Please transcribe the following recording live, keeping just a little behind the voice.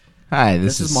Hi,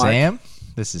 this is Mark. Sam.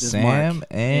 This is Sam Mark.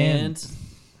 and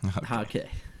Okay.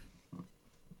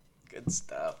 good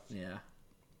stuff. Yeah.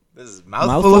 This is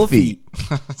Mouthful of Feet.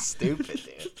 Stupid,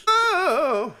 dude.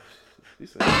 Oh.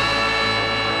 Get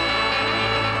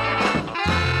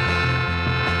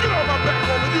off my back,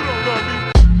 woman. You don't love me.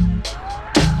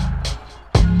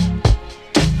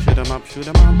 Shoot 'em up, shoot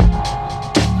 'em up.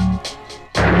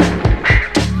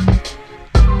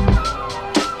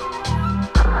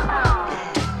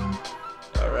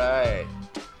 All right.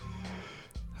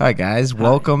 Hi, guys.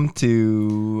 Welcome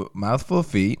to Mouthful of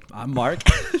Feet, I'm Mark.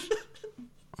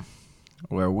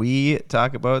 where we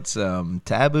talk about some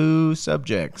taboo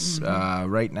subjects.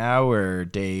 Right now, we're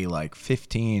day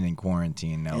 15 in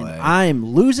quarantine in LA. And I'm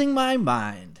losing my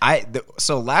mind.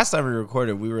 So last time we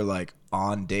recorded, we were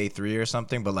on day 3 or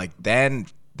something, but then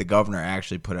the governor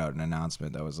actually put out an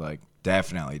announcement that was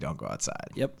definitely don't go outside.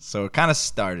 Yep. So it kind of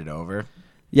started over.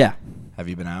 Yeah. Have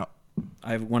you been out?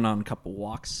 I went on a couple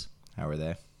walks. How were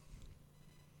they?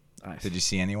 Nice. Did you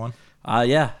see anyone?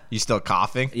 Yeah. You still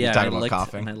coughing? Yeah. You talking I about licked,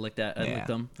 coughing? And I licked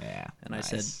them. Yeah. And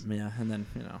nice. I said, yeah. And then,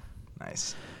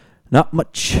 Nice. not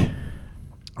much.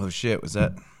 Oh shit! Was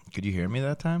that? Could you hear me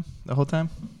that time? The whole time?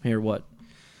 Here, what?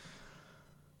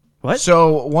 What?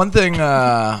 So one thing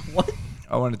What?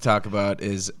 I want to talk about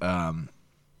is oh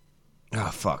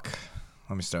fuck.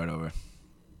 Let me start over.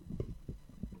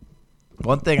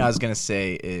 One thing I was gonna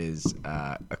say is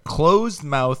a closed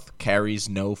mouth carries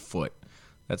no foot.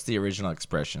 That's the original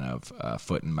expression of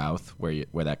foot and mouth, where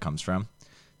that comes from.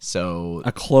 So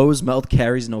A closed mouth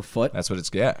carries no foot? that's what it's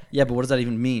yeah. Yeah, but what does that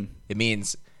even mean? It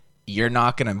means you're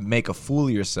not gonna make a fool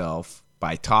of yourself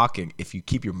by talking if you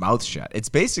keep your mouth shut. It's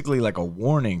basically like a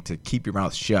warning to keep your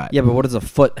mouth shut. Yeah, but what does a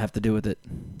foot have to do with it?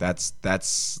 That's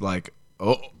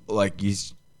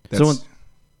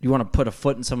You want to put a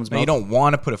foot in someone's No, mouth? you don't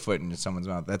want to put a foot in someone's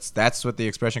mouth. That's what the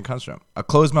expression comes from. A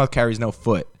closed mouth carries no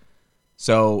foot.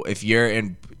 So if you're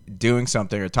doing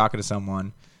something or talking to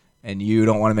someone and you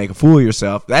don't want to make a fool of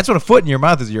yourself, that's what a foot in your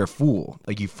mouth is. You're a fool.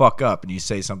 You fuck up and you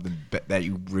say something that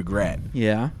you regret.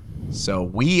 Yeah. So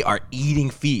we are eating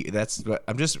feet. That's what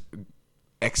I'm just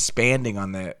expanding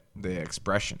on the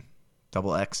expression.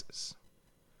 Double X's.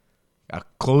 A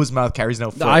closed mouth carries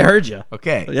no foot. I heard you.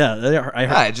 Okay. Yeah, I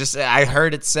heard. I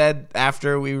heard it said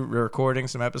after we were recording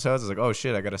some episodes. I was like, oh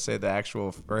shit, I gotta say the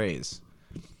actual phrase.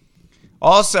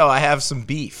 Also, I have some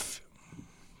beef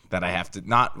that I have to,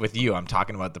 not with you, I'm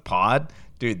talking about the pod.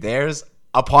 Dude, there's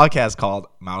a podcast called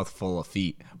Mouthful of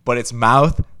Feet, but it's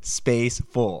mouth space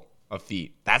full of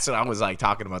feet. That's what I was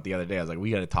talking about the other day. I was like,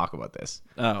 we gotta talk about this.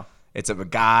 Oh. It's a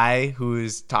guy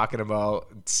who's talking about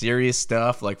serious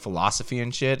stuff like philosophy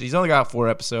and shit. He's only got 4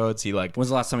 episodes. When's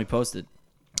the last time he posted?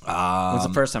 When's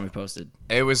the first time he posted?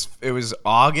 It was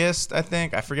August, I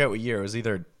think. I forget what year. It was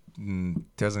either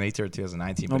 2018 or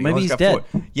 2019. Well, but maybe only he's got dead.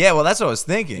 4. Yeah, well, that's what I was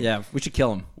thinking. Yeah, we should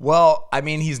kill him. Well, I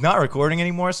mean, he's not recording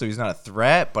anymore, so he's not a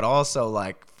threat. But also,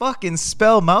 fucking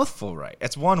spell mouthful right.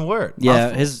 It's one word. Yeah,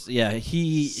 Mouthful.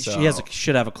 he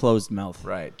should have a closed mouth.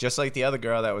 Right, just like the other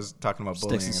girl that was talking about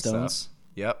bullying Sticks and and stones. stuff.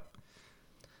 Yep.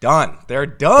 Done. They're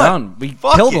done. We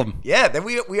Fuck killed it. them. Yeah, then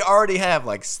we already have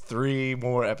 3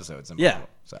 more episodes. In Yeah.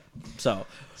 So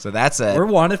So that's we're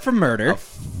wanted for murder.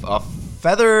 a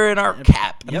feather in our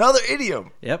cap. Yep. Another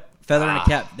idiom. Yep, feather in a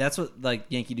cap. That's what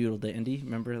Yankee Doodle Dandy.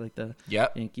 Remember the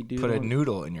Yep. Yankee Doodle. Put a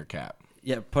noodle in your cap.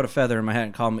 Yeah, put a feather in my hat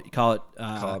and call it Call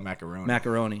it macaroni.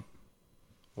 macaroni.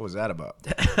 What was that about?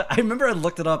 I remember I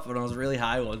looked it up when I was really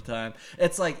high one time.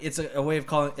 It's it's a way of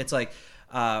calling. It's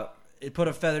it put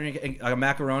a feather in a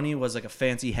macaroni was a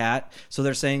fancy hat. So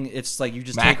they're saying it's you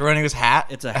just Macaroni was hat.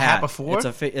 It's a hat hat before.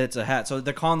 It's a hat. So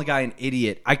they're calling the guy an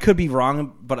idiot. I could be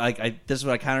wrong, but this is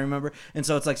what I kind of remember. And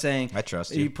so it's saying I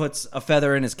trust he you. puts a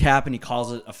feather in his cap and he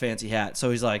calls it a fancy hat. So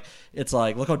he's look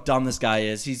how dumb this guy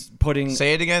is. He's putting.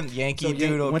 Say it again. Yankee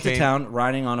Doodle went to town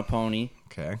riding on a pony.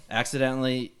 Okay.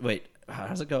 Accidentally. Wait. How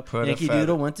does it go? Put a Yankee feather-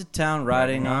 Doodle went to town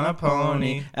riding on a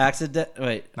pony. Not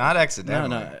accidentally.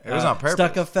 No. It was on purpose.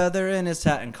 Stuck a feather in his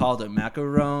hat and called it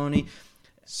macaroni.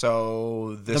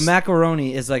 So The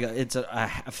macaroni is it's a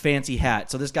fancy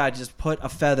hat. So this guy just put a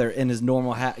feather in his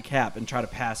normal cap and try to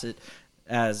pass it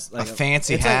as a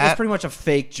fancy it's hat. it's pretty much a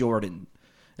fake Jordan.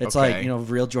 It's Okay.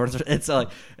 real Jordans.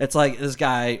 It's like this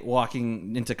guy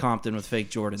walking into Compton with fake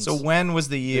Jordans. So when was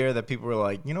the year that people were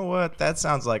like, you know what? That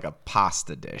sounds like a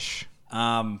pasta dish.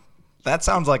 That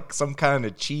sounds like some kind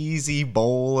of cheesy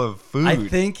bowl of food. I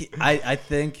think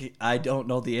I don't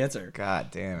know the answer.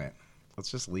 God damn it. Let's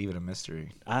just leave it a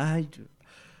mystery.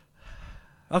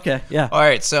 Okay, yeah. All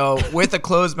right, so with a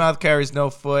closed mouth carries no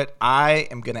foot, I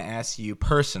am going to ask you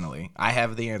personally. I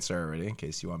have the answer already in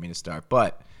case you want me to start.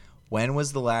 But when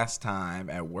was the last time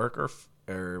at work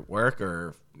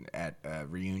or at a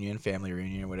reunion, family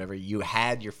reunion, whatever, you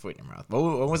had your foot in your mouth?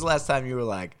 When was the last time you were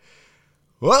like,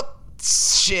 whoop,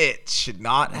 shit, should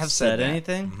not have said that.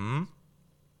 anything? Mm-hmm.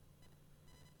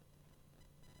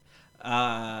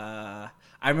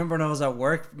 I remember when I was at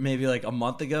work maybe like a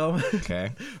month ago.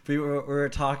 Okay. we were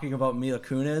talking about Mila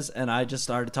Kunis, and I just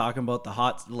started talking about the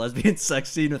hot lesbian sex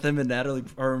scene with him and Natalie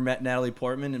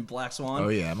Portman in Black Swan. Oh,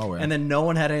 yeah, I'm aware. And then no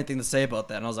one had anything to say about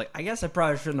that. And I was like, I guess I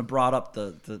probably shouldn't have brought up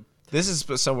the This is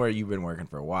somewhere you've been working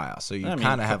for a while, so you I mean,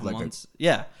 kind of a have couple like months.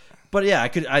 Yeah. But yeah,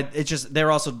 it's just, they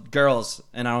were also girls,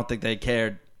 and I don't think they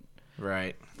cared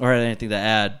right. or had anything to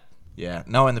add. Yeah,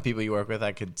 knowing the people you work with,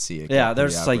 I could see it. Yeah, they're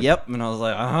just like, yep. And I was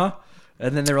like, uh-huh.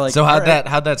 And then they were like, So "All right."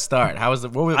 how'd that start? How was the?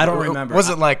 I don't remember. Was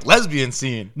it like lesbian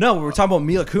scene? No, we were talking about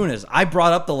Mila Kunis. I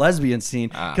brought up the lesbian scene.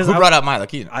 Who brought up Mila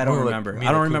Kunis? I don't remember.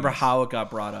 I don't remember how it got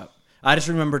brought up. I just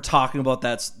remember talking about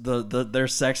their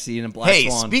sex scene in Black Hey,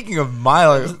 Swan. speaking of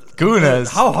Mila Kunis,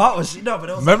 How hot was she? No, but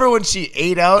it was remember when she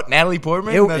ate out Natalie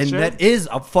Portman? in that and show? that is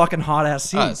a fucking hot ass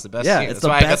scene. Oh, it's the best Yeah, scene. it's That's the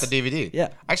why best. I got the DVD. Yeah.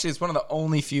 Actually, it's one of the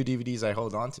only few DVDs I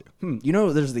hold on to. You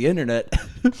know, there's the internet.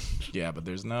 Yeah, but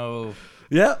there's no.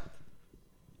 Yeah.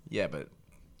 Yeah, but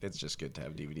it's just good to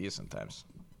have DVDs sometimes.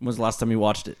 When was the last time you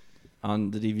watched it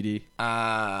on the DVD?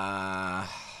 I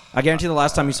I guarantee the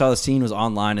last time you saw the scene was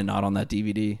online and not on that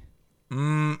DVD.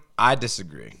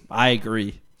 disagree. I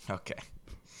agree. Okay.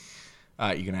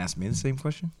 You gonna ask me the same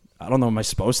question? I don't know. Am I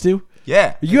supposed to?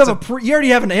 Yeah. You already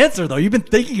have an answer though. You've been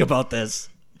thinking about this.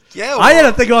 Yeah. I had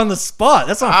to think on the spot.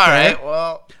 That's not All fair. right.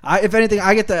 Well. If anything,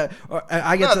 I get the.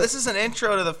 No, this is an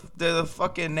intro to the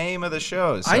fucking name of the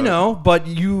show. So. I know, but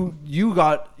you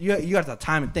got the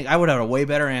time to think. I would have a way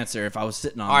better answer if I was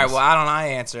sitting on. All right. this. Well, why don't I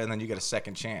answer and then you get a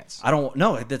second chance? I don't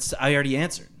know. I already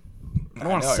answered. I don't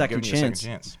want know, a I'm second giving you a second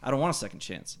chance. chance. I don't want a second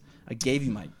chance. I gave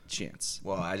you my chance.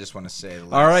 Well, I just want to say.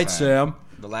 All right, Sam.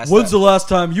 The last. When's time, the last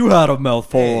time you had a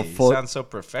mouthful Hey, of you foot? sound so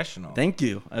professional. Thank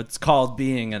you. It's called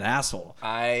being an asshole.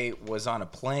 I was on a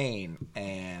plane,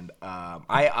 and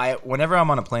I whenever I'm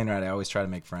on a plane ride, I always try to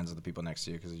make friends with the people next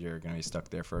to you because you're going to be stuck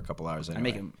there for a couple hours anyway. I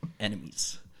make them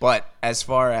enemies. But as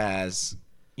far as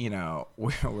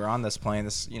we're on this plane.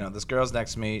 This girl's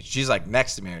next to me. She's like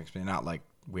next to me, not like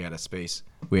we had a space.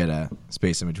 We had a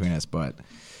space in between us, but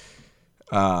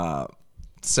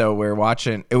so we're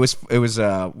watching. It was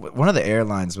one of the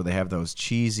airlines where they have those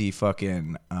cheesy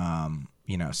fucking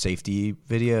safety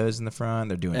videos in the front.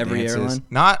 They're doing Every dances. airline?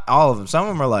 Not all of them. Some of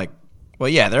them are like, well,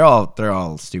 yeah, they're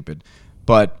all stupid.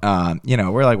 But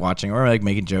we're like watching. We're like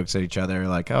making jokes at each other,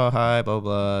 like, oh hi, blah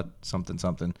blah, something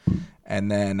something. And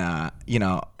then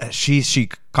she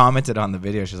commented on the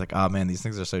video. She's like, oh man, these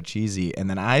things are so cheesy. And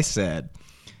then I said,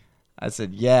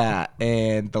 yeah,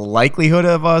 and the likelihood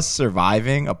of us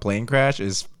surviving a plane crash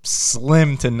is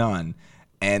slim to none.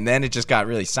 And then it just got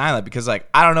really silent because, like,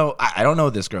 I don't know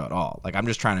this girl at all. Like, I'm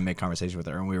just trying to make conversation with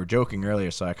her, and we were joking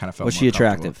earlier, so I kind of felt. Was more she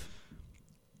comfortable. attractive?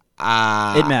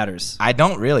 It matters. I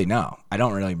don't really know. I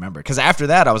don't really remember because after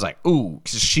that, I was like, ooh,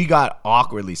 'cause she got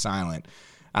awkwardly silent.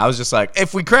 I was just like,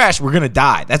 if we crash, we're gonna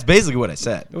die. That's basically what I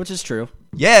said. Which is true.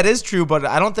 Yeah, it is true, but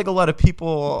I don't think a lot of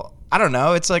people. I don't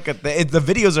know. It's like the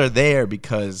videos are there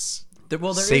because There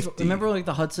safety. is. Remember, like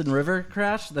the Hudson River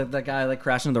crash? That guy like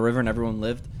crashed into the river and everyone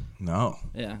lived. No.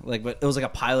 Yeah, but it was like a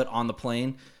pilot on the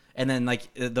plane, and then like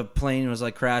the plane was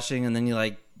like crashing, and then you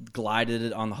like glided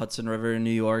it on the Hudson River in New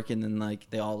York, and then like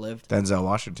they all lived. Denzel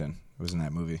Washington was in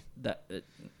that movie.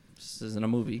 This isn't a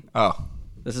movie. Oh,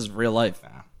 This is real life.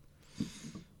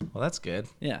 well, that's good.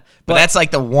 Yeah, But that's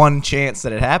like the one chance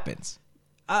that it happens.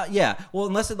 Yeah. Well,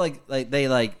 unless it like they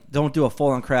like don't do a full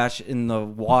on crash in the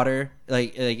water,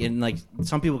 like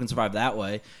some people can survive that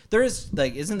way. There is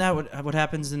like, isn't that what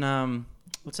happens in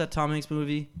what's that Tom Hanks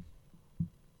movie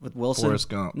with Wilson? Forrest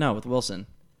Gump. No, with Wilson.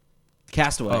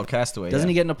 Castaway. Oh, Castaway. Doesn't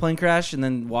yeah. he get in a plane crash and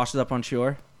then washes up on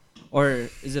shore? Or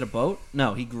is it a boat?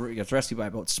 No, he gets rescued by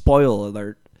a boat. Spoiler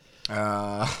alert.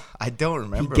 I don't He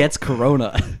remember. gets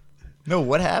corona. No,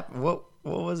 what happened? What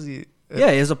was he?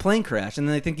 Yeah, he has a plane crash, and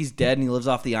then they think he's dead, and he lives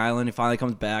off the island. He finally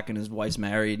comes back, and his wife's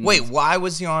married. And Wait, why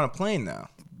was he on a plane though?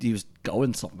 he was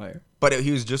going somewhere. But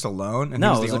he was just alone, and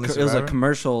No, he was the only it was a survivor?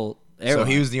 commercial airline.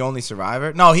 So he was the only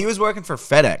survivor? No, he was working for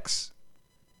FedEx.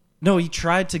 No, he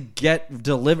tried to get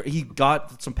deliver. He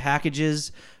got some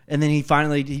packages, and then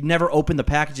he never opened the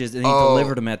packages, and he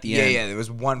delivered them at the end. Yeah, there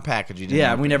was one package. He didn't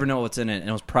Yeah, open. we never know what's in it, and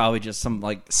it was probably just some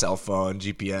like Cell phone,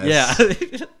 GPS.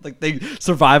 yeah, like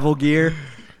survival gear.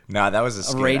 No, that was a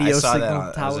scare. radio I saw that. signal That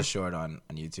was tower. a short on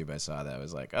YouTube. I saw that. I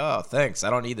was like, oh, thanks. I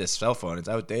don't need this cell phone. It's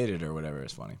outdated or whatever.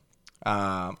 It's funny.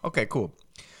 Okay, cool.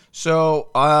 So,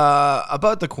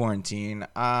 about the quarantine,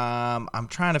 I'm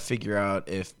trying to figure out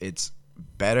if it's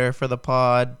better for the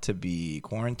pod to be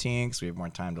quarantined because we have more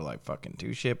time to like fucking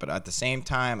do shit. But at the same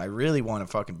time, I really want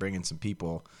to fucking bring in some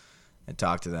people and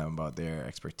talk to them about their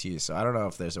expertise. So I don't know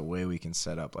if there's a way we can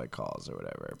set up like calls or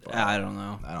whatever. But I don't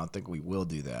know. I don't think we will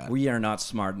do that. We are not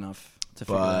smart enough to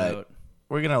figure that out.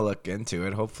 We're gonna look into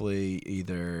it. Hopefully,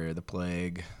 either the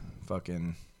plague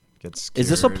fucking gets cured. Is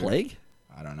this a plague?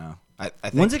 I don't know. I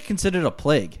think When's it considered a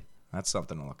plague? that's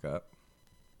something to look up.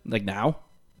 Like now?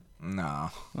 No,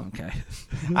 Okay.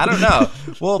 I don't know.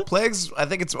 Well, plagues. I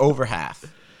think it's over half.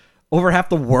 Over half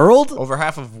the world? Over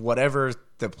half of whatever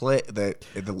the area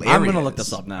I'm gonna look is.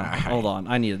 this up now. All right. Hold on.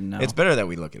 I need to know. It's better that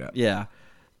we look it up. Yeah.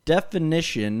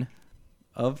 Definition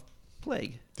of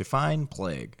plague. Define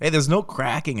plague. Hey, there's no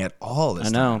cracking at all this I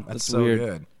know. time. That's That's so weird.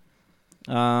 good.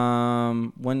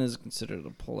 When is it considered a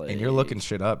plague? And you're looking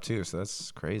shit up too, so that's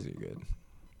crazy good.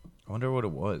 I wonder what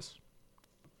it was.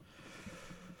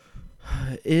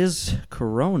 Is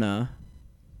corona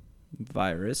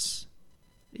virus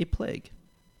a plague?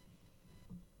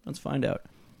 Let's find out.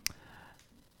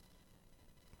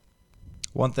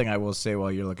 One thing I will say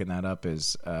while you're looking that up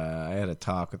is I had a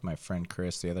talk with my friend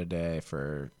Chris the other day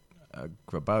for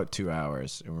about 2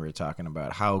 hours, and we were talking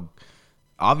about how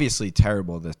obviously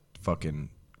terrible the fucking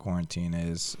quarantine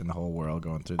is in the whole world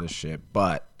going through this shit,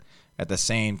 but at the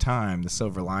same time, the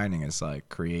silver lining is like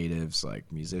creatives, like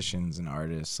musicians and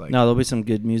artists. Like, No, there'll be some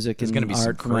good music there's and going to be some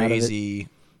art come out of it.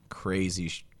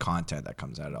 crazy content that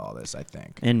comes out of all this, I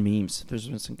think. And memes. There's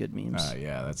been some good memes.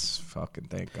 Yeah, that's fucking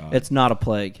thank God. It's not a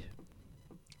plague.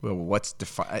 Well, what's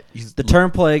The term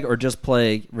plague or just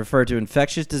plague refer to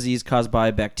infectious disease caused by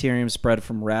a bacterium spread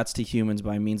from rats to humans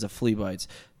by means of flea bites.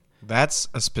 That's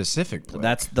a specific plague.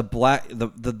 That's the black. This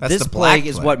the black plague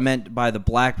is plague. what meant by the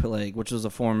black plague, which was a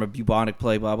form of bubonic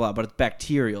plague, blah blah. But it's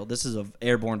bacterial. This is an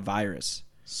airborne virus.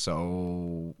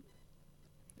 So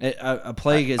A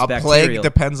plague is a bacterial. plague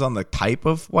depends on the type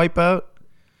of wipeout.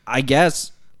 I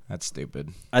guess. That's stupid.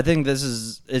 I think this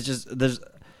is. It's just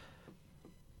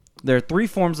there are 3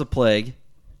 forms of plague: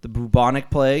 the bubonic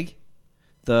plague,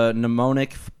 the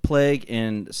pneumonic plague,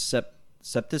 and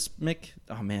septicemic.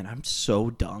 Oh man, I'm so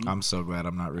dumb. I'm so glad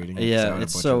I'm not reading it. Yeah, I would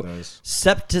it's butcher so those.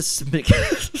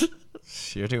 septicemic.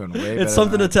 You're doing way better. It's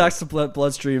something than that attacks the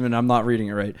bloodstream, and I'm not reading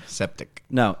it right. septic.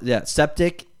 No, yeah,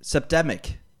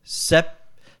 septicemic,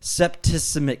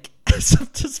 septicemic,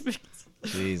 septicemic.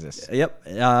 Jesus. Yep.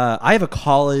 I have a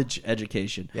college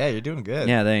education. Yeah, you're doing good.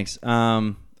 Yeah, thanks.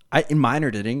 I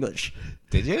minored in English.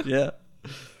 Did you? Yeah.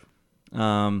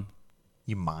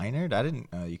 You minored? I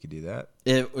didn't know you could do that.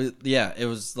 It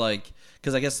was like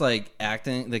because I guess like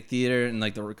acting, like theater, and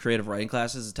like the creative writing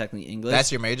classes is technically English.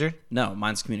 That's your major? No,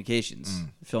 mine's communications,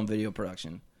 film, video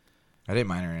production. I didn't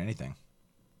minor in anything.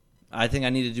 I think I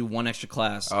need to do one extra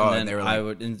class, Oh, and and they then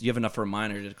were like- and you have enough for a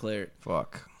minor to declare it.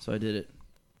 Fuck. So I did it,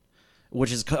 which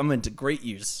has come into great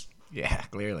use. Yeah,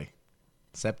 clearly.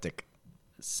 Septic.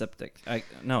 Septic.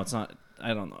 No, it's not.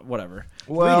 I don't know. Whatever.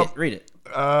 Well- read it.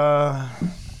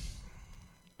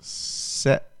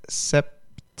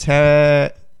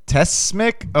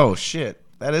 Septismic? Oh, shit.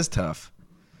 That is tough.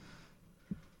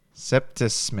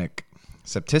 Septismic,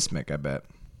 I bet.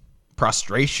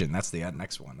 Prostration. That's the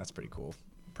next one. That's pretty cool.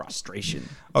 Prostration.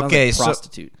 Okay, Sounds so- like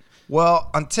prostitute. Well,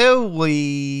 until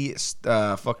we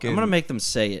fucking... I'm gonna make them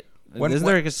say it. Isn't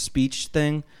there like a speech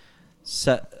thing?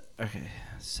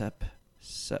 Septisemic.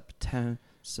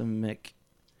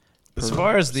 As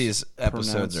far as these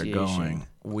episodes are going, pronunciation.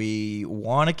 we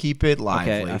want to keep it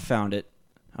lively. Okay, I found it.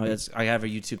 I have a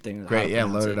YouTube thing. Great, yeah,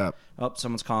 load it up. Oh,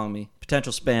 someone's calling me.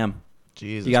 Potential spam.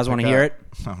 Jesus, You guys want to pick hear up.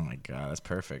 it? Oh my god, that's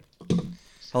perfect.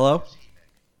 Hello?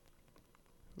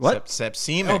 What?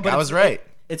 Sepsemic. Oh, but I was it's- right.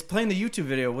 It's playing the YouTube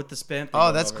video with the spam thing. Oh,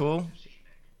 going that's over. cool.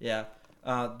 Yeah.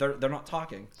 They're not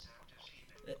talking.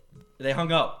 They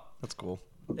hung up. That's cool.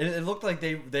 It looked like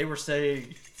they were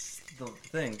saying the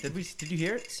thing. Did you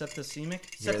hear it? Septicemic?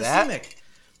 Hear that? Septicemic.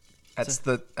 That's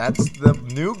the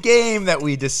new game that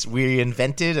we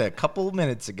invented a couple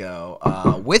minutes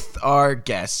ago with our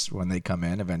guests when they come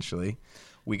in eventually.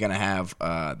 We're gonna have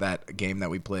that game that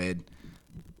we played.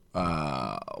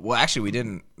 Well, actually, we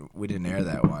didn't air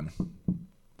that one.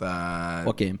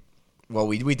 What game? Well,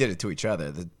 we did it to each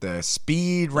other. The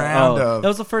speed round of that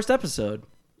was the first episode.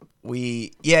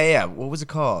 yeah. What was it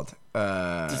called?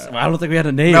 I don't think we had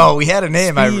a name. No, we had a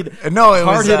name. Speed, it was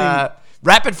hard-hitting.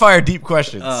 rapid fire deep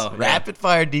questions. Oh, yeah. Rapid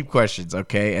fire deep questions.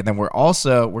 Okay, and then we're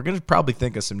gonna probably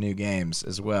think of some new games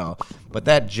as well. But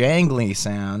that jangly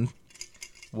sound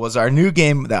was our new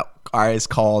game that is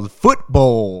called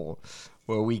Football.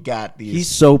 where we got these. He's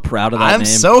so proud of that I'm name.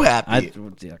 so happy.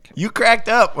 Yeah, okay. You cracked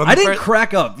up. When I the didn't first-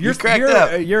 crack up. You're cracked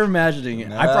up. You're imagining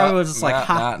it. I probably was just like,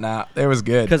 ha, Nah. It was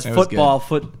good. because It was football,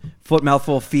 good. foot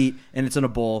mouthful of feet, and it's in a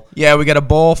bowl. Yeah, we got a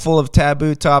bowl full of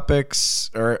taboo topics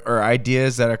or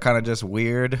ideas that are kind of just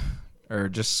weird or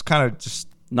just kind of just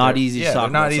Not easy to Yeah, talk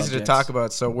they're not about easy to subjects. talk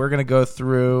about. So we're gonna go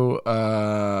through.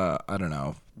 I don't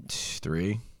know,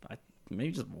 3.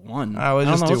 Maybe just one. We'll I don't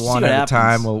just know. do Let's see one what at a happens.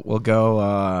 time. We'll go.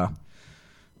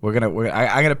 I'm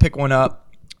gonna pick one up,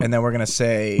 and then we're gonna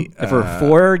say If we're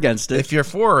for or against it, If you're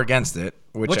for or against it,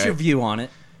 what's your view on it?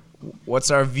 What's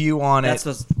our view on That's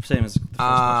it? the same as the first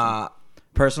question.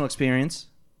 Personal experience.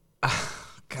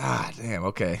 God damn.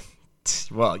 Okay.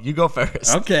 Well, you go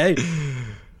first. Okay.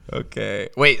 Okay.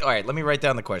 Wait. All right. Let me write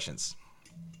down the questions.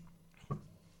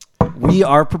 We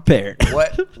are prepared.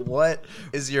 What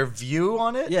is your view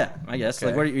on it? Yeah, I guess. Okay.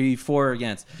 Like, what are you for or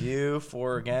against? View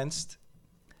for or against?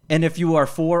 And if you are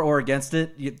for or against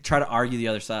it, you try to argue the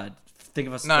other side. Think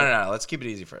of us. No. Let's keep it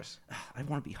easy first. I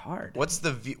want to be hard.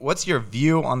 What's your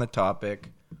view on the topic?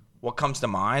 What comes to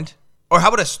mind? Or how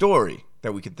about a story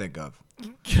that we could think of?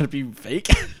 Gonna be fake?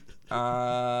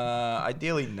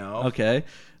 Ideally, no. Okay.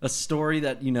 A story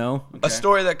that you know. Okay. A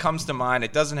story that comes to mind.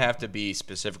 It doesn't have to be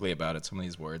specifically about it. Some of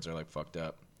these words are like fucked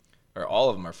up, or all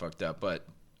of them are fucked up. But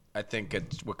I think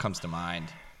it's what comes to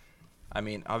mind. I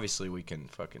mean, obviously we can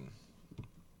fucking.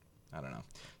 I don't know.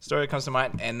 Story that comes to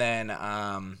mind, and then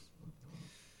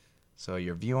so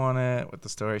your view on it with the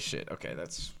story. Shit. Okay,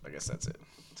 I guess that's it.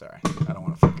 Sorry, I don't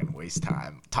want to fucking waste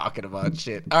time talking about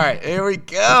shit. All right, here we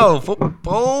go.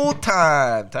 Football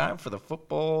time. Time for the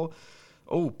football.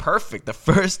 Oh, perfect. The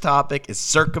first topic is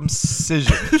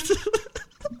circumcision.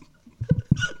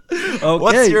 Okay.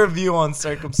 What's your view on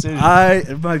circumcision?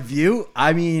 My view.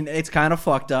 I mean, it's kind of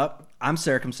fucked up. I'm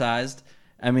circumcised.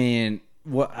 I mean,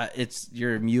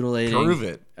 you're mutilating. Prove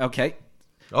it. Okay.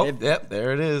 Oh, yep,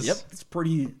 there it is. Yep. It's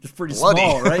pretty Bloody.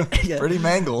 small, right? Yeah. Pretty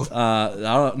mangled. I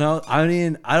don't know. I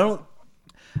mean,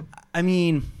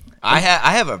 I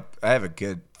have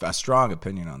a strong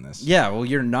opinion on this. yeah. Well,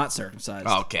 you're not circumcised.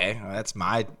 Okay, well, that's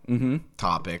my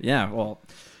topic. Yeah. Well,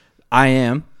 I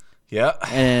am. Yeah.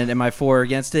 And am I for or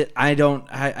against it? I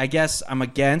guess I'm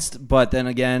against, but then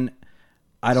again,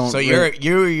 I don't. So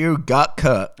you got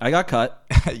cut, I got cut.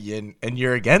 and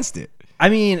you're against it. I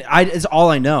mean, it's all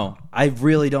I know. I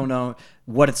really don't know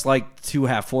what it's like to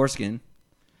have foreskin.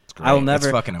 I will Great. That's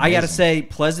never. fucking I gotta amazing. say,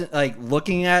 pleasant. Like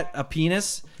looking at a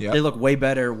penis, Yep. they look way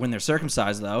better when they're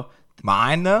circumcised, though.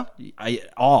 Mine though.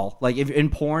 Like if in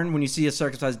porn, when you see a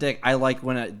circumcised dick, I like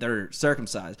when they're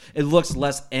circumcised. It looks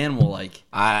less animal-like.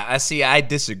 I see. I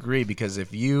disagree because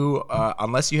if you,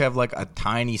 unless you have like a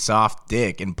tiny soft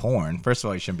dick in porn, first of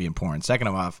all, you shouldn't be in porn. Second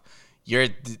of all, you're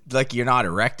not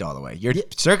erect all the way. You're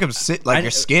circumcised, like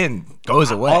your skin goes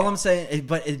away. All I'm saying,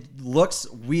 but it looks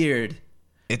weird.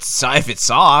 If it's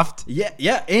soft.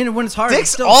 Yeah, and when it's hard, Dicks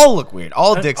it's still, all look weird.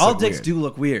 All dicks. all look dicks weird. do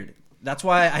look weird. That's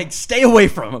why I stay away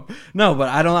from them. No, but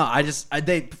I don't know.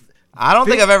 I don't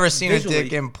think I've ever seen visually- a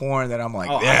dick in porn that I'm like,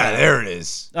 Oh, yeah, I- there it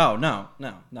is. Oh no,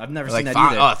 I've never Like, seen that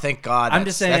fine. either. Oh, thank God. I'm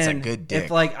just saying, that's a good dick.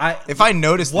 If I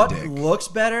notice the what dick. looks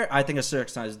better, I think a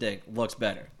circumcised dick looks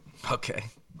better. Okay.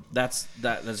 That's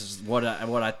just what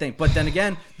I think. But then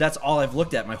again, that's all I've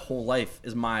looked at my whole life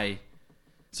is my.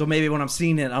 So maybe when I'm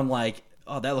seeing it, I'm like,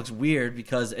 oh, that looks weird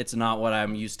because it's not what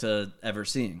I'm used to ever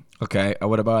seeing. Okay.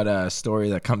 What about a story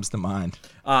that comes to mind?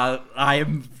 I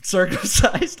am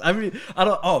circumcised. I mean, I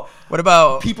don't. Oh, What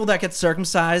about people that get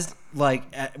circumcised like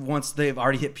once they've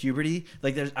already hit puberty.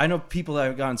 Like I know people that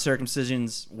have gotten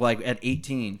circumcisions like at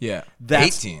 18. Yeah.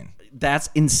 That's, 18. That's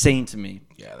insane to me.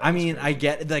 Yeah, I mean, I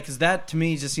get that because that to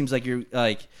me just seems like you're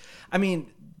like. I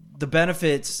mean, the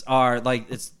benefits are like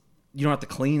it's. You don't have to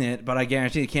clean it, but I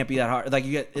guarantee it can't be that hard. Like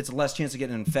it's less chance of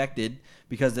getting infected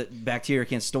because the bacteria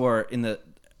can't store in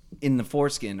the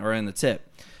foreskin or in the tip.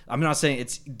 I'm not saying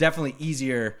it's definitely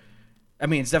easier. I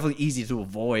mean, it's definitely easy to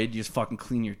avoid. You just fucking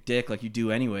clean your dick like you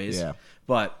do anyways. Yeah.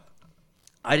 But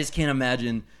I just can't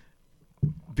imagine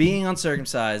being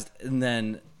uncircumcised and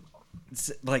then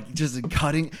like just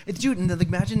cutting. Dude, like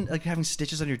imagine like having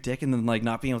stitches on your dick and then like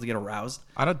not being able to get aroused.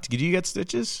 Did you get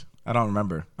stitches? I don't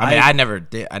remember. I mean, I never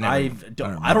did. I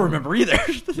don't remember either.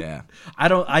 Yeah.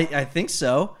 I think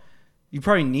so. You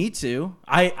probably need to.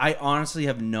 I honestly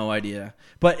have no idea.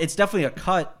 But it's definitely a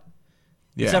cut.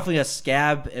 Yeah. It's definitely a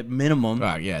scab at minimum.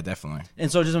 Oh, yeah, definitely. And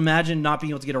so just imagine not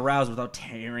being able to get aroused without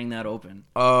tearing that open.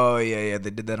 Oh, yeah. They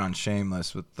did that on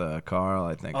Shameless with Carl,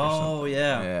 I think. Or Oh, something.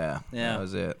 yeah. That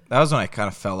was it. That was when I kind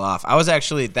of fell off.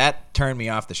 That turned me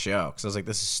off the show because I was like,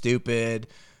 this is stupid.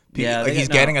 Yeah, like he's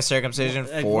no. getting a circumcision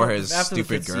Like, for well, his after the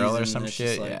stupid fifth girl or season, some it's shit.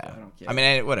 just like, Yeah, I don't care. I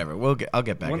mean, whatever. I'll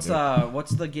get back. Once into it.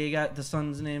 what's the gay guy? The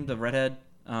son's name, the redhead.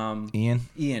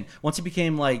 Ian. Once he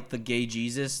became like the gay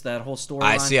Jesus, that whole story.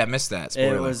 I see. I missed that.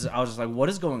 Spoiler. I was just like, what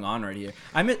is going on right here?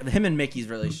 Him and Mickey's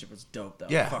relationship was dope though.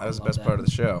 Yeah, that was the best part of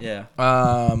the show. Yeah.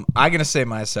 I'm gonna say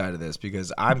my side of this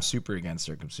because I'm super against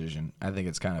circumcision. I think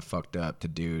it's kind of fucked up to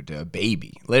do to a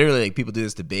baby. Literally, like, people do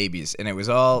this to babies, and it was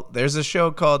all. There's a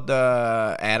show called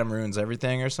Adam Ruins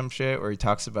Everything or some shit where he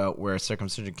talks about where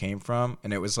circumcision came from,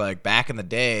 and it was like back in the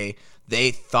day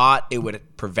they thought it would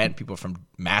prevent people from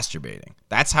masturbating.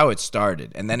 That's how it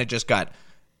started, and then it just got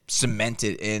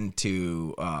cemented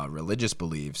into religious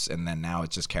beliefs, and then now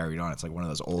it's just carried on. It's like one of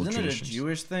those old Isn't traditions. it a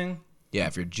Jewish thing? Yeah,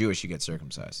 if you're Jewish, you get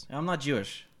circumcised. I'm not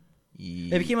Jewish.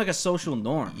 It became like a social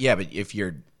norm. Yeah, but if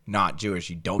you're not Jewish,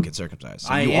 you don't get circumcised.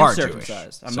 So I you am are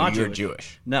circumcised. Jewish. I'm so not you're Jewish.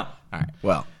 Jewish. No. All right.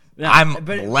 Well, Yeah, I'm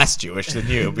but- less Jewish than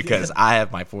you because I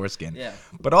have my foreskin. Yeah.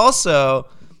 But also,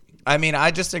 I mean,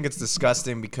 I just think it's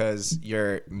disgusting because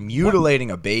you're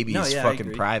mutilating a baby's No, yeah, I fucking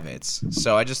agree. privates.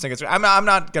 So I just think it's. I'm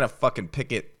not gonna fucking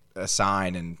picket a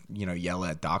sign and yell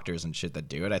at doctors and shit that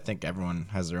do it. I think everyone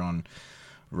has their own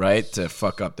right to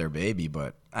fuck up their baby,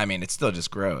 but I mean, it's still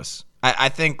just gross. I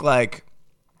think like.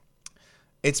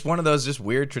 It's one of those just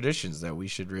weird traditions that we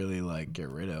should really like get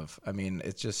rid of. I mean,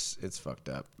 it's fucked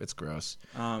up. It's gross.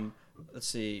 Let's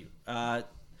see.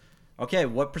 Okay,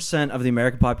 what percent of the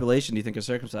American population do you think are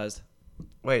circumcised?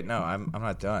 Wait, no, I'm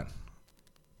not done.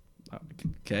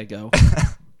 Okay, go.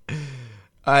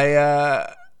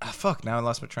 Fuck, now I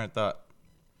lost my train of thought.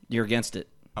 You're against it.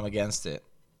 I'm against it.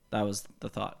 That was the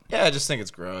thought. Yeah, I just think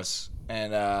it's gross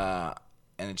and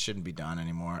it shouldn't be done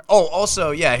anymore. Oh,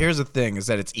 also, yeah, here's the thing is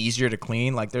that it's easier to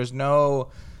clean. Like there's no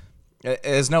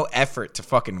effort to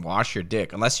fucking wash your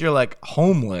dick unless you're like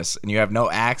homeless and you have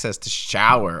no access to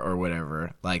shower or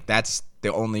whatever. Like that's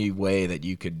the only way that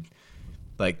you could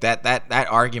like that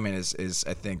argument is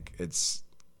I think it's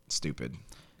stupid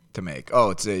to make.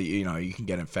 Oh, it's you can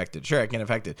get infected. Sure, I can get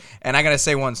infected. And I got to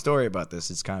say one story about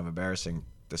this. It's kind of embarrassing.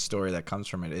 The story that comes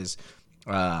from it is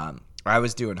I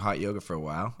was doing hot yoga for a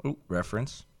while. Ooh,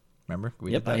 reference. Remember?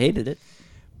 We did that. I hated it.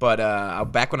 But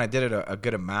back when I did it a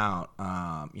good amount,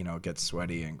 it gets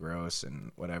sweaty and gross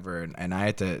and whatever. And I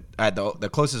had the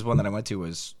closest one that I went to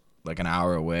was like an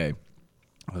hour away.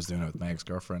 I was doing it with my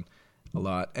ex-girlfriend a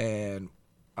lot. And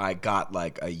I got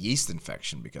like a yeast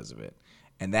infection because of it.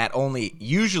 And that only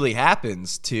usually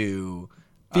happens to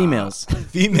Females.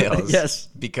 Females. Yes.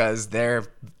 Because their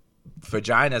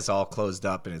vagina's all closed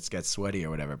up and it gets sweaty or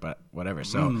whatever. But whatever.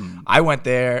 So I went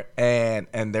there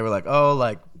and they were like, oh,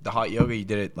 like, the hot yoga, you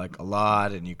did it like a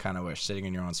lot and you kind of were sitting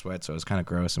in your own sweat, so it was kind of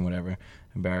gross and whatever,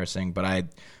 embarrassing. But I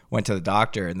went to the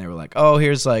doctor and they were like, oh,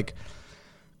 here's like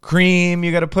cream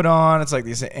you got to put on. It's like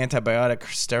this antibiotic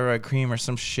steroid cream or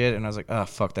some shit. And I was like, oh,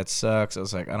 fuck, that sucks. I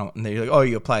was like, I don't. And they're like, oh,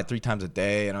 you apply it 3 times a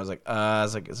day. And I was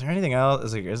like, is there anything else? I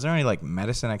was like, is there any like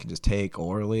medicine I can just take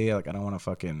orally? Like, I don't want to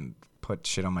fucking put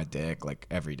shit on my dick like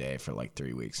every day for like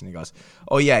 3 weeks. And he goes,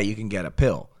 oh, yeah, you can get a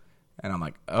pill. And I'm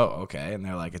like, oh, okay. And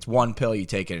they're like, it's one pill, you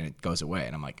take it and it goes away.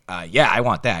 And I'm like, yeah, I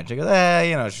want that. And she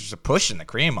goes, she's just pushing the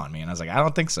cream on me. And I was like, I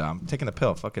don't think so. I'm taking the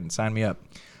pill. Fucking sign me up.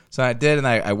 So I did, and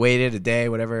I waited a day,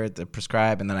 whatever, to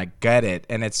prescribe, and then I get it.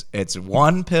 And it's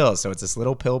one pill, so it's this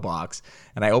little pill box.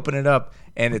 And I open it up,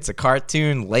 and it's a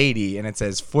cartoon lady, and it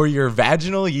says, for your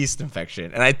vaginal yeast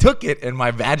infection. And I took it, and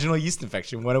my vaginal yeast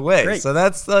infection went away. Great. So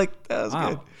that was Wow,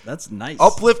 good. that's nice.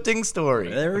 Uplifting story.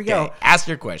 There we Okay, go. Ask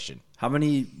your question.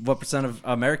 What percent of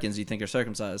Americans do you think are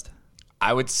circumcised?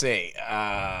 I would say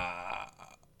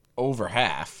over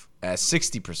half,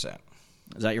 60%.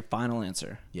 Is that your final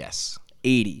answer? Yes.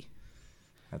 80.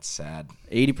 That's sad.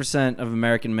 80% of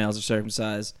American males are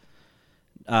circumcised.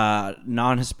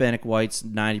 Non-Hispanic whites,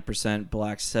 90%.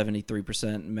 Blacks,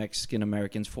 73%. Mexican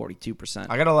Americans, 42%.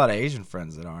 I got a lot of Asian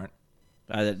friends that aren't.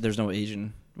 There's no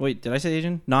Asian. Wait, did I say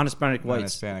Asian? Non-Hispanic whites.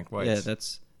 Non-Hispanic whites.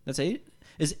 Yeah, that's 8.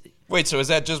 Wait, so is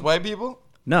that just white people?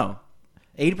 No.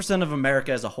 80% of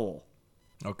America as a whole.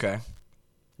 Okay.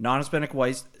 Non-Hispanic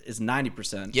whites is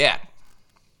 90%. Yeah.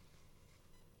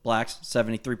 Blacks,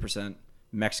 73%.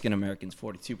 Mexican Americans,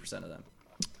 42% of them.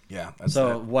 Yeah. That's So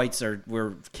that. whites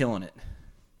we're killing it.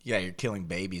 Yeah, you're killing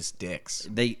babies' dicks.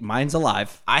 Mine's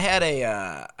alive. I had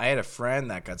a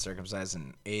friend that got circumcised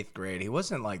in 8th grade. He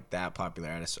wasn't like that popular.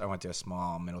 I went to a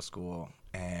small middle school,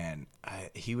 and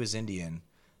he was Indian,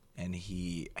 and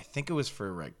I think it was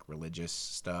for like religious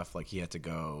stuff. Like he had to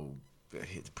go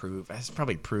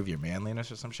prove your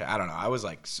manliness or some shit. I don't know. I was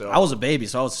like I I was a baby,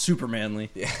 so I was super manly.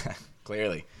 yeah,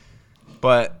 clearly.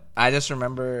 But I just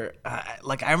remember,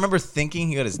 I remember thinking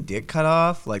he got his dick cut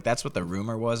off. Like, that's what the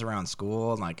rumor was around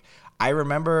school. And, like, I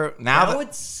remember now That that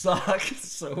would suck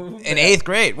so bad. in 8th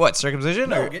grade, what, circumcision?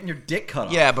 No, Or- getting your dick cut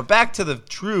off. yeah, but back to the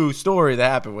true story that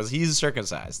happened was he's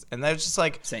circumcised. And that's just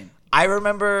like, Same. I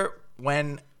remember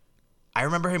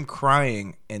him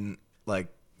crying in, like,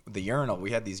 the urinal.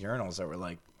 We had these urinals that were,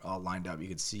 like, all lined up. You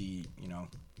could see,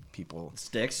 people.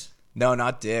 Sticks. No,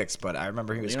 not dicks, but I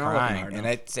remember he was You're not looking crying. hard And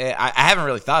enough. I haven't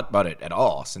really thought about it at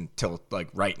all until, like,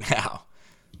 right now.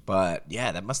 But,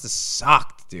 yeah, that must have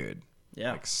sucked, dude.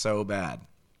 Yeah. Like, so bad.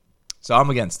 So I'm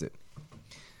against it.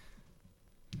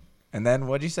 And then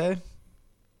what'd you say?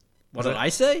 What did I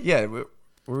say? Yeah, were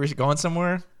we going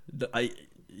somewhere?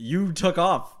 You took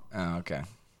off. Oh, okay.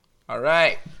 All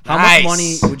right. How Nice. much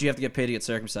money would you have to get paid to get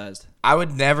circumcised? I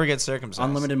would never get circumcised.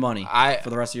 Unlimited money for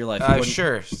the rest of your life. You wouldn't-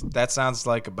 Sure. That sounds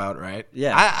like about right.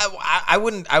 Yeah. I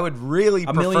wouldn't. I would really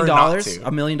 $1 prefer million. not to.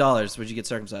 $1 million. Would you get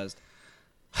circumcised?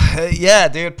 Yeah,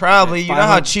 dude. Probably. You know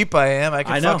how 500 cheap I am. I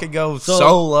can I know. fucking go So,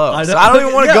 so low. I So know. I don't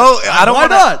even want to Yeah. go. I don't Why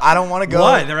want not? to. I don't want to go.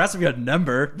 Why? There has to be a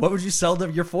number. What would you sell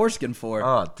your foreskin for?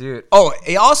 Oh, dude. Oh,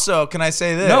 also, can I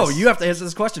say this? No, you have to answer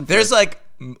this question. There's first. like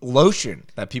lotion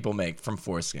that people make from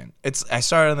foreskin. I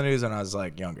started on the news when I was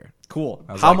like younger. Cool.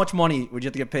 was How like- much money would you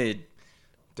have to get paid?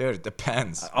 Dude, it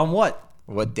depends On what?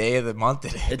 what day of the month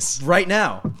it is. It's right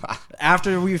now.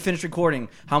 After we finish recording,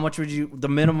 how much would the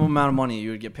minimum amount of money you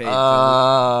would get paid?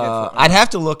 I'd have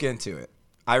to look into it.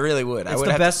 I really would. I It's would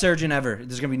the have best surgeon ever.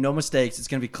 There's gonna be no mistakes. It's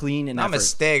gonna be clean and not a effort.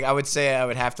 mistake. I would say I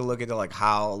would have to look into like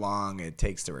how long it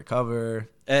takes to recover.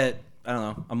 I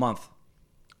don't know, a month.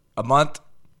 A month?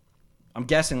 I'm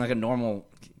guessing like a normal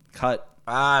cut.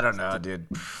 I don't know, dude.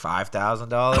 $5,000.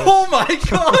 Oh my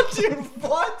god, dude!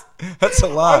 What? That's a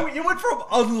lot. You went from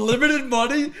unlimited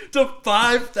money to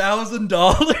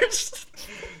 $5,000.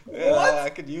 Yeah, I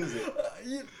could use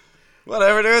it.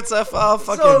 Whatever, dude. It's I'll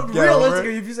fucking So get over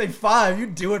realistically, it. if you say 5, you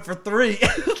do it for 3.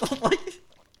 Like,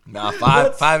 No,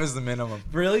 What? five is the minimum.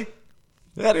 really?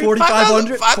 Yeah, dude,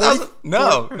 4,500? 5,000?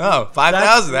 No,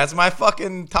 5,000. That's my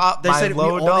fucking top, They my said we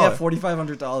low only dollar. have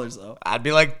 $4,500 though. I'd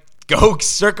be like, go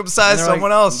circumcise And they're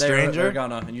someone like- else, they're stranger.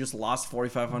 gonna, and you just lost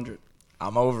 $4,500.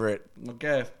 I'm over it.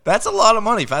 Okay. That's a lot of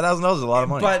money. $5,000 is a lot of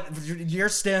money. But your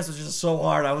stance was just so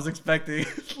hard. I was expecting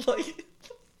like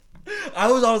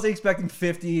I was honestly expecting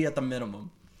 50 at the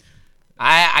minimum.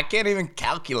 I can't even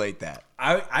calculate that.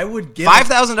 I would give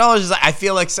 $5,000 is. I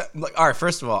feel like all right.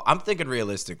 First of all, I'm thinking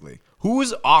realistically.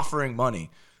 Who's offering money?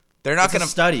 They're not it's going a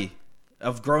to. study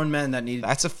of grown men that need.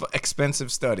 That's a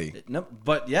expensive study. No,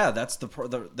 but yeah, that's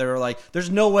they're like, there's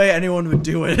no way anyone would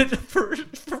do it for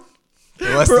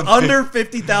Less for than under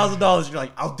 $50,000. You're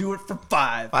like, I'll do it for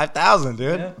 5. 5,000,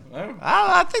 dude. Yeah, well,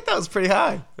 I think that was pretty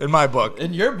high in my book.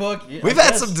 in your book, We've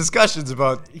had some discussions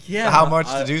about how much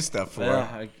to do stuff for.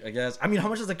 Yeah, I guess. I mean, how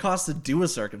much does it cost to do a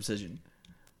circumcision?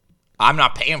 I'm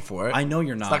not paying for it. I know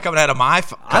you're not. It's not coming out of my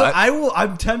cut. I will.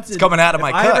 I'm tempted. It's coming out of my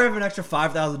If I cut. ever have an extra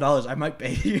 $5,000, I might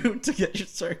pay you to get you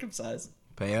circumcised.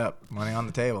 Pay up. Money on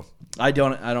the table. I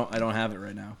don't have it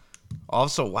right now.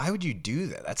 Also, why would you do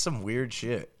that? That's some weird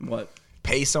shit. What?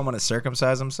 Pay someone to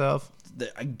circumcise himself?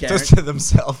 I Just guarantee. to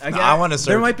themselves. No, I want to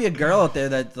There might be a girl out there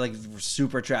that like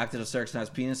super attracted to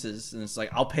circumcised penises, and it's like,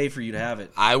 I'll pay for you to have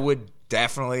it. I would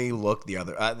definitely look the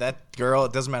other. That girl,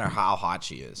 it doesn't matter how hot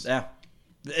she is. Yeah.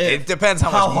 It depends how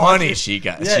much hot money she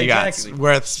got. Yeah, she exactly. got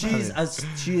worth.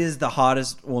 She is the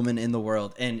hottest woman in the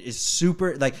world, and is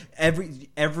super like every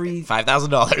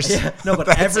 $5,000. Yeah, no, but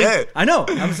That's it. I know.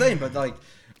 I'm saying, but like,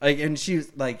 and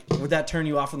she's like, would that turn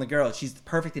you off on the girl? She's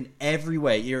perfect in every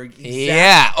way. You're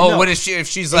Yeah. Oh, no, what is she? If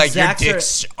she's like your exact-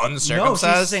 dick's No, uncircumcised.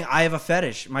 she's just saying I have a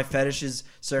fetish. My fetish is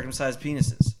circumcised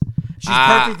penises. She's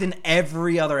Ah. perfect in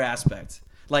every other aspect.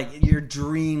 Like your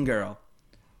dream girl.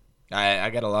 I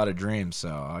got a lot of dreams, so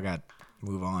I got to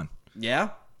move on. Yeah.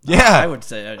 Yeah, I would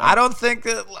say. I don't think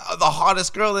that the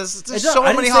hottest girl is. There's so I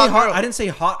didn't many say hot hot. girls. I didn't say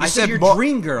hot. I You said your mo-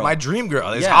 dream girl. My dream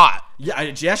girl is yeah. hot. Yeah,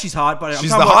 yeah, she's hot, but I'm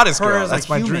She's talking the about hottest her girl. as a That's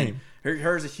my human. dream.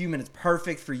 Her as a human, it's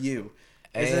perfect for you.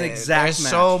 It's an exact Eh, There's match.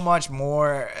 so much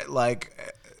more like.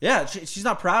 Yeah, she's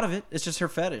not proud of it. It's just her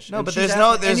fetish. No, And but she's there's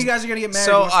no. asking- There's, and you guys are gonna get married.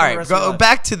 So and you'll all spend the right, rest of your go life.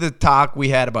 back to the talk we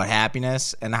had about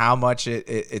happiness and how much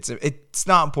it's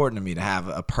not important to me to have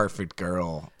a perfect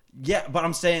girl. Yeah, but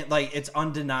I'm saying like it's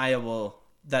undeniable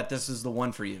that this is the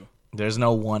one for you. There's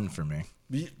no one for me.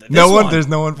 This There's no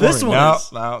one for This me. one No,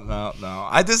 is. no.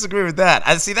 I disagree with that.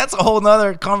 I see. That's a whole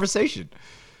nother conversation.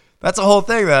 That's a whole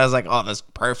thing that I was like, oh, this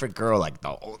perfect girl, like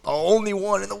the only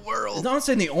one in the world. I'm not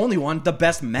saying the only one, the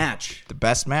best match. The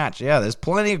best match. Yeah, there's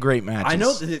plenty of great matches. I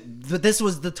know that this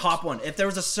was the top one. If there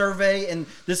was a survey and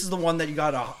this is the one that you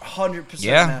got 100%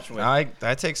 match with.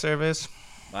 I take surveys.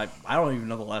 I don't even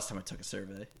know the last time I took a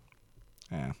survey.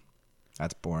 Yeah,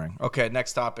 that's boring. Okay,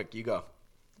 next topic. You go.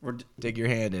 We're Dig your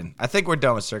hand in. I think we're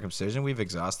done with circumcision. We've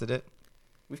exhausted it.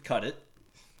 We've cut it.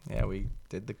 Yeah, we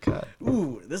did the cut.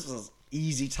 Ooh, this was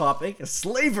easy topic.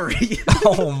 Slavery.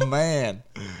 Oh, man.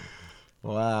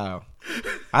 Wow.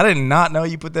 I did not know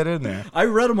you put that in there. I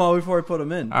read them all before I put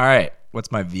them in. All right.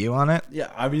 What's my view on it?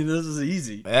 Yeah, I mean, this is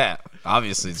easy. Yeah,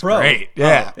 obviously it's Pro. great.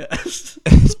 Yeah. Oh, yeah.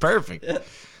 It's perfect. Yeah.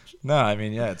 No, I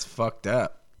mean, yeah, it's fucked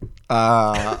up.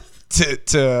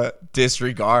 To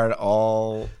disregard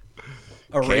all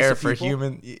A race care of for people?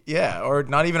 human, yeah, or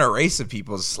not even a race of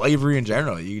people, slavery in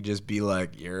general. You could just be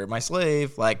like, you're my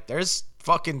slave. Like, there's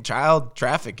fucking child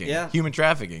trafficking, Yeah. human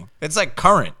trafficking. It's like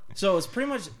current. So it's pretty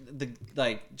much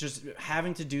just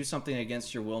having to do something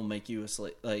against your will make you a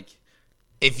slave. Like,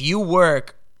 If you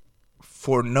work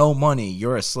for no money,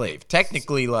 you're a slave.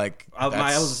 Technically, like, I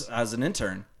that's- was as an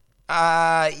intern.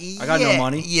 I got no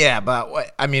money. Yeah, but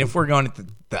what, I mean, if we're going to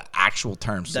the actual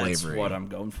term slavery, That's what I'm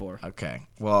going for. okay.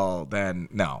 Well, then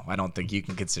no, I don't think you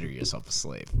can consider yourself a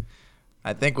slave.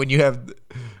 I think when you have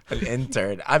an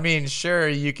intern, I mean, sure,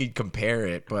 you could compare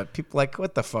it, but people like,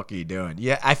 what the fuck are you doing?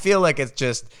 Yeah, I feel like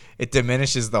it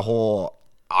diminishes the whole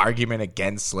argument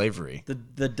against slavery.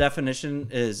 The definition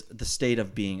is the state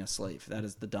of being a slave. That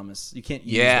is the dumbest. You can't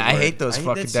use Yeah, the I word. hate those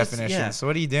fucking that's just- definitions. yeah. So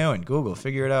what are you doing? Google,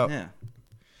 figure it out. Yeah.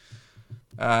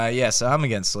 So I'm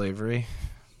against slavery.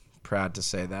 Proud to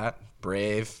say that.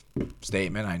 Brave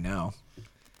statement, I know.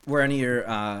 Were any of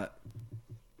your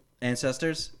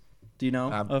ancestors? Do you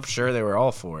know? I'm sure they were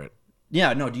all for it.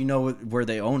 Yeah, no. Do you know were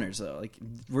they owners though? Like,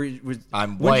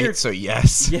 I'm when white, you're- so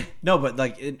yes. Yeah, no, but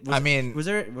like, I mean- was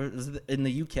it in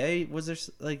the UK? Was there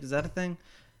like, is that a thing?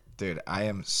 Dude, I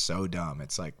am so dumb.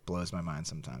 It's like blows my mind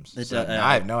sometimes. It So, does-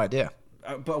 I have no idea.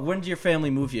 But when did your family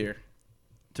move here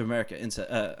to America? Ancestors.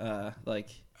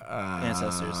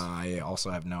 I also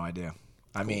have no idea.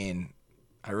 I mean,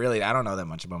 I don't know that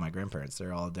much about my grandparents.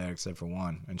 They're all dead except for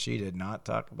one, and she did not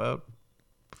talk about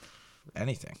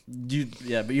anything.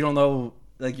 Yeah, but you don't know.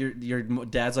 Like your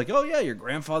dad's like, oh yeah, your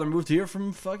grandfather moved here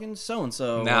from fucking so and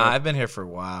so. Nah, I've been here for a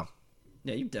while.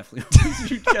 Yeah, you definitely.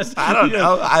 You guys- I don't you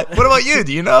know. What about you?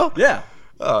 Do you know? Yeah,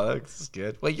 Oh, that's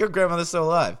good. Wait, your grandmother's still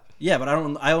alive. yeah, but I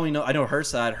don't. I know her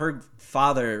side. Her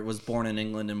father was born in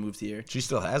England and moved here. She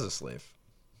still has a slave.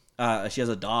 She has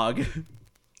a dog.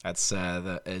 That's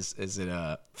is it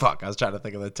a fuck? I was trying to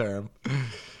think of the term.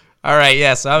 All right,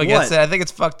 yeah, so I'm against What? it. I think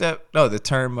it's fucked up. No, the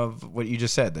term of what you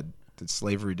just said, the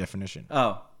slavery definition,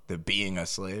 Oh, the being a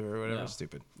slave or whatever. No.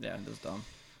 Stupid. yeah, that's dumb.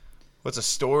 What's a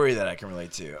story that I can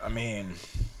relate to? I mean,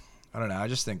 I don't know. I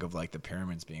just think of like the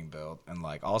pyramids being built and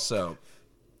like also,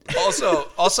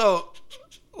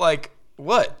 like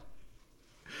what?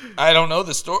 I don't know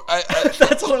the story. That's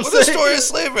what I'm What's the saying. story of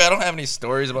slavery? I don't have any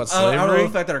stories about I don't know slavery.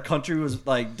 the fact that our country was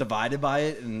like divided by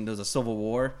it and there was a civil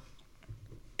war.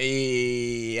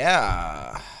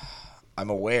 Yeah, I'm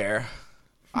aware.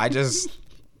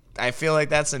 I feel like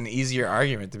that's an easier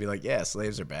argument to be like, yeah,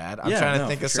 slaves are bad. I'm Yeah, trying to no,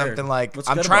 think for of sure. something like What's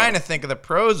I'm good trying about to think of the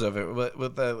pros of it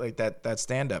with the like that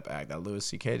stand up act that Louis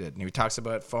C.K. did, and he talks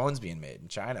about phones being made in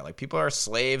China. Like people are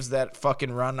slaves that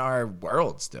fucking run our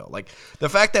world still. Like the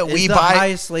fact that we the buy,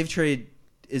 highest slave trade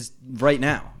is right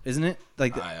now, isn't it?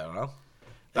 Like, I don't know,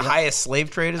 the highest slave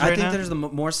trade is I right think now. there's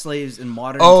more slaves in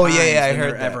modern Oh, times yeah, I than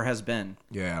heard there that. ever has been.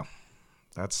 Yeah,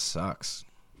 that sucks.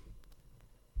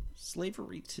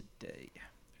 Slavery today.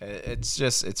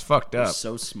 It's fucked We're up.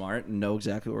 so smart and know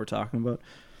exactly what we're talking about.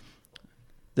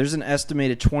 There's an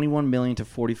estimated 21 million to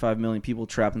 45 million people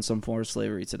trapped in some form of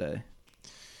slavery today.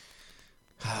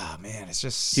 Ah, man, it's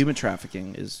just Human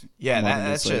trafficking is yeah, modern day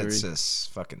that shit slavery.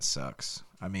 just fucking sucks.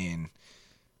 I mean,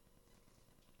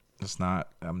 it's not.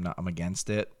 I'm against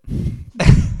it.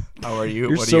 How are you?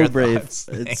 You're What are so your brave. thoughts?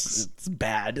 Thanks. It's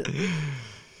bad.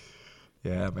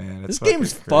 Yeah, man. It's This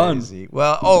game's fun. crazy.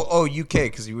 Well, UK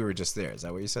because we were just there. Is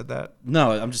that what you said? That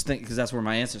No, I'm just thinking because that's where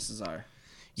my ancestors are.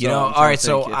 you So know. I'm All trying right, to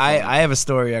so think if, I have a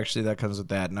story actually that comes with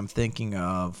that, and I'm thinking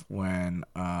of when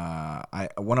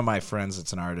one of my friends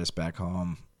that's an artist back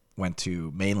home went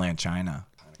to mainland China.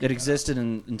 It existed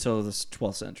until the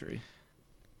 12th century.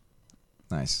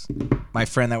 Nice. My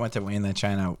friend that went to mainland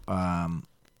China,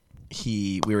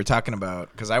 we were talking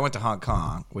about because I went to Hong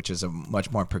Kong, which is a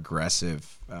much more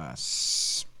progressive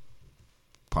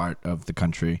part of the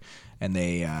country, and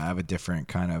they have a different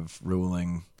kind of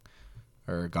ruling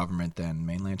or government than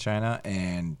mainland China.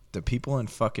 And the people in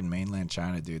fucking mainland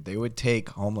China, dude, they would take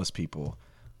homeless people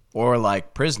or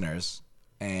like prisoners,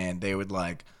 and they would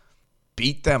like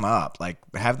beat them up, like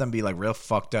have them be like real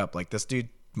fucked up. Like this dude,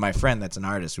 my friend that's an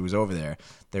artist who was over there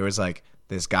was like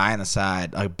this guy on the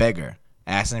side, a beggar,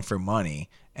 asking for money,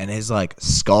 and his like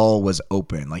skull was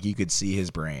open, like you could see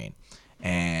his brain.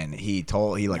 And he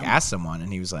asked someone,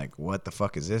 and he was like, "What the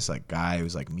fuck is this?" Like guy who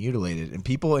was like mutilated, and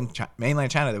people in mainland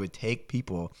China, they would take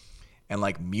people and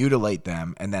like mutilate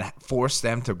them, and then force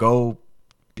them to go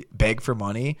beg for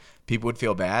money. People would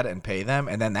feel bad and pay them,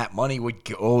 and then that money would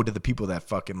go to the people that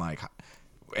fucking like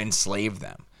enslaved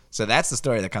them. So that's the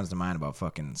story that comes to mind about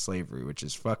fucking slavery, which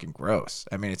is fucking gross.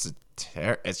 I mean, it's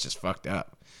just fucked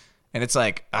up. And it's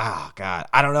like, oh, God,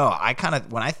 I don't know. I kind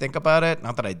of, when I think about it,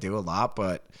 not that I do a lot,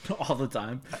 but. All the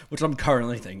time, which I'm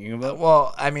currently thinking about.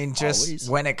 Well, I mean, just Always.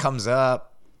 when it comes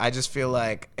up, I just feel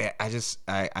like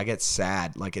I get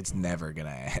sad. Like, it's never going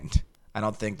to end. I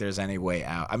don't think there's any way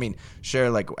out. I mean, sure,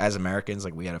 like, as Americans,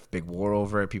 like, we had a big war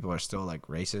over it. People are still, like,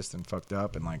 racist and fucked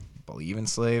up and, like, believe in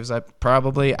slaves. I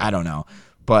don't know.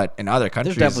 But in other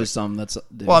countries. There's definitely some that's.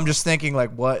 Dude. Well, I'm just thinking,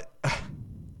 like, what.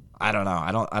 I don't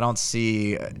know. I don't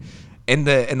see in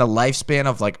the lifespan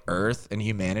of like Earth and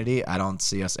humanity, I don't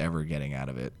see us ever getting out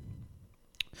of it.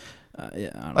 Yeah,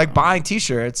 I don't Like know. buying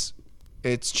T-shirts,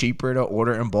 it's cheaper to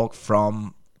order in bulk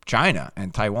from China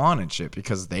and Taiwan and shit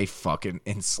because they fucking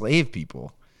enslave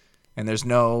people, and there's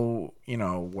no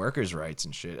workers' rights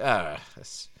and shit. That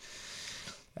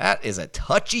is a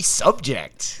touchy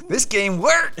subject. This game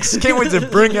works. Can't wait to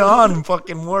bring on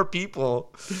fucking more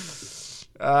people.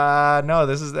 No,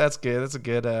 that's good. That's a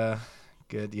good.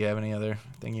 Good. Do you have any other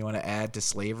thing you want to add to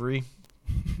slavery?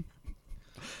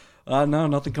 No,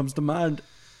 nothing comes to mind.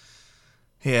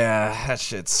 Yeah, that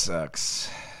shit sucks.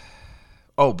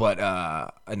 Oh, but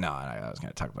no, I was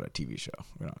gonna talk about a TV show.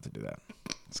 We don't have to do that.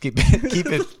 Let's keep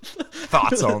it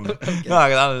thoughts only. Okay. No,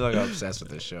 I'm like obsessed with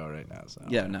this show right now. So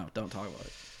Yeah, no, don't talk about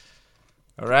it.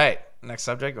 All right, next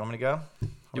subject. Want me to go?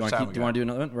 Do you want to do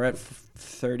another one? We're at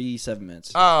 37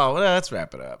 minutes. Oh, well, let's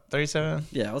wrap it up. 37.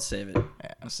 Yeah, let's save it.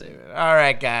 Yeah, I'll save it. All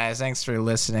right, guys. Thanks for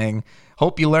listening.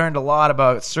 Hope you learned a lot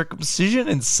about circumcision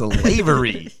and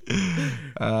slavery.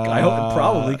 I hope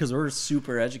probably because we're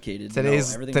super educated.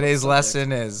 Today's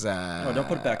lesson is. Oh, don't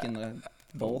put it back in the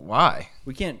bowl. Why?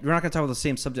 We're not gonna talk about the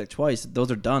same subject twice.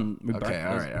 Those are done. Okay.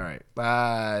 All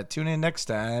right. Tune in next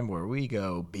time where we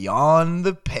go beyond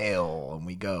the pale and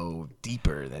we go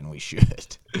deeper than we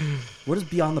should. What does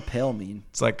beyond the pale mean?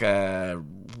 It's like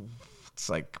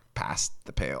past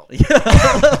the pale.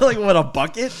 Like what, a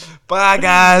bucket? Bye,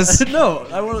 guys. No,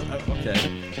 I want to.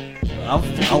 Okay,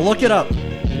 I'll look it up. Look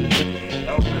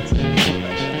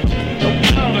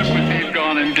what they've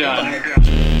gone and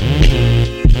done.